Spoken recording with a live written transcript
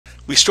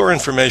We store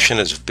information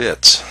as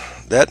bits.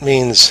 That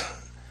means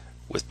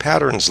with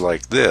patterns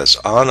like this,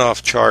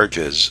 on-off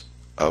charges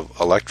of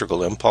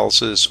electrical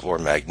impulses or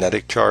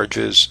magnetic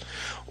charges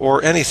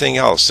or anything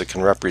else that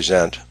can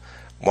represent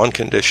one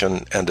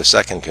condition and a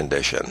second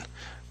condition,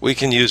 we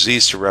can use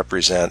these to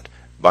represent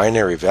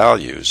binary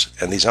values,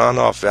 and these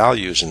on-off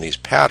values in these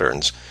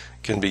patterns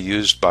can be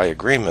used by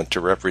agreement to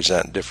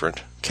represent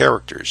different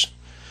characters,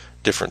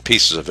 different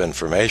pieces of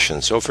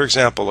information. So for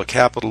example, a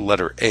capital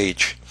letter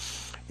H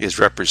is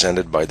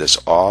represented by this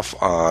off,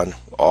 on,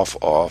 off,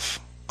 off,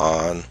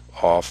 on,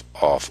 off,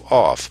 off,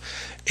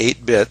 off.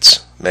 8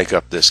 bits make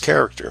up this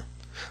character.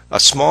 A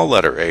small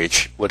letter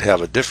H would have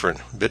a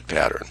different bit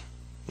pattern,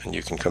 and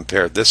you can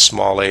compare this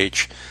small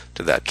h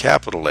to that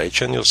capital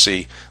H and you'll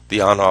see the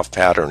on-off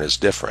pattern is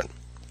different.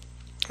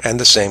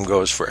 And the same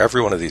goes for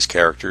every one of these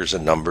characters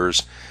and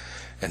numbers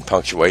and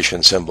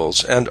punctuation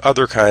symbols and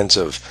other kinds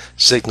of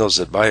signals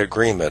that by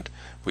agreement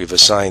we've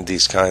assigned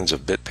these kinds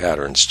of bit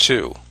patterns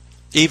to.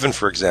 Even,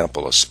 for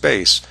example, a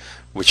space,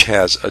 which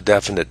has a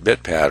definite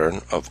bit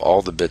pattern of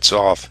all the bits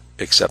off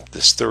except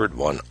this third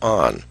one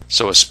on.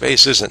 So a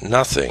space isn't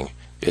nothing,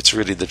 it's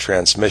really the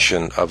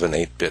transmission of an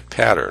 8-bit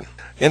pattern.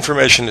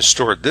 Information is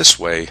stored this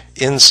way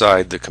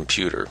inside the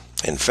computer.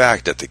 In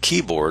fact, at the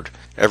keyboard,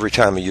 every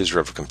time a user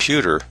of a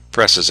computer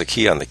presses a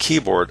key on the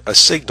keyboard, a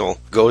signal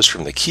goes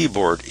from the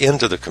keyboard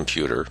into the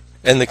computer,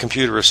 and the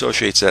computer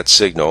associates that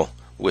signal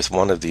with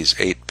one of these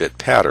 8-bit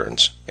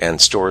patterns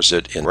and stores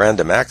it in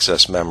random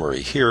access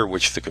memory here,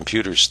 which the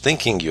computer's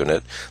thinking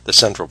unit, the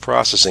central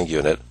processing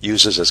unit,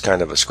 uses as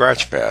kind of a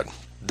scratch pad.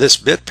 This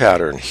bit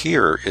pattern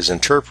here is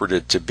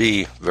interpreted to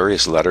be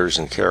various letters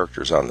and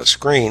characters on the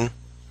screen.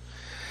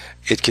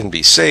 It can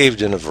be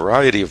saved in a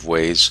variety of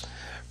ways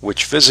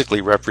which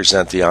physically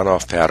represent the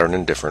on-off pattern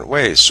in different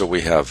ways. So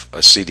we have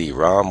a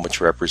CD-ROM which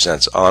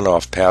represents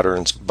on-off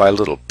patterns by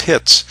little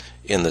pits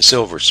in the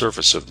silver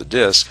surface of the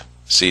disk.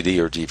 CD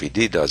or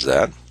DVD does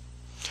that.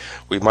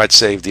 We might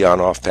save the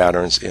on-off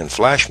patterns in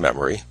flash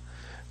memory,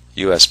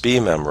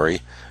 USB memory,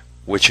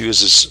 which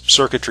uses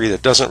circuitry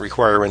that doesn't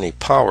require any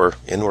power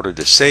in order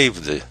to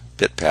save the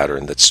bit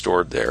pattern that's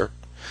stored there.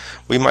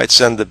 We might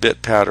send the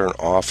bit pattern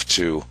off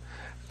to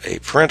a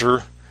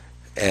printer,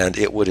 and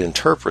it would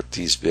interpret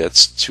these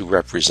bits to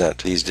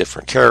represent these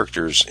different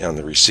characters on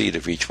the receipt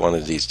of each one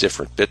of these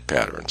different bit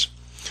patterns.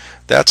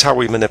 That's how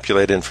we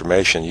manipulate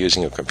information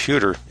using a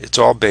computer. It's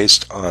all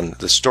based on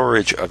the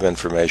storage of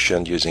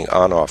information using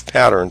on-off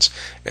patterns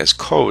as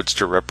codes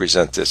to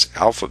represent this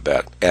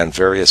alphabet and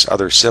various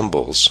other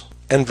symbols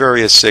and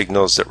various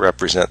signals that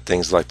represent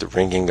things like the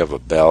ringing of a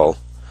bell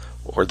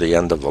or the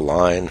end of a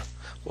line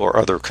or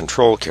other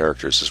control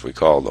characters, as we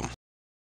call them.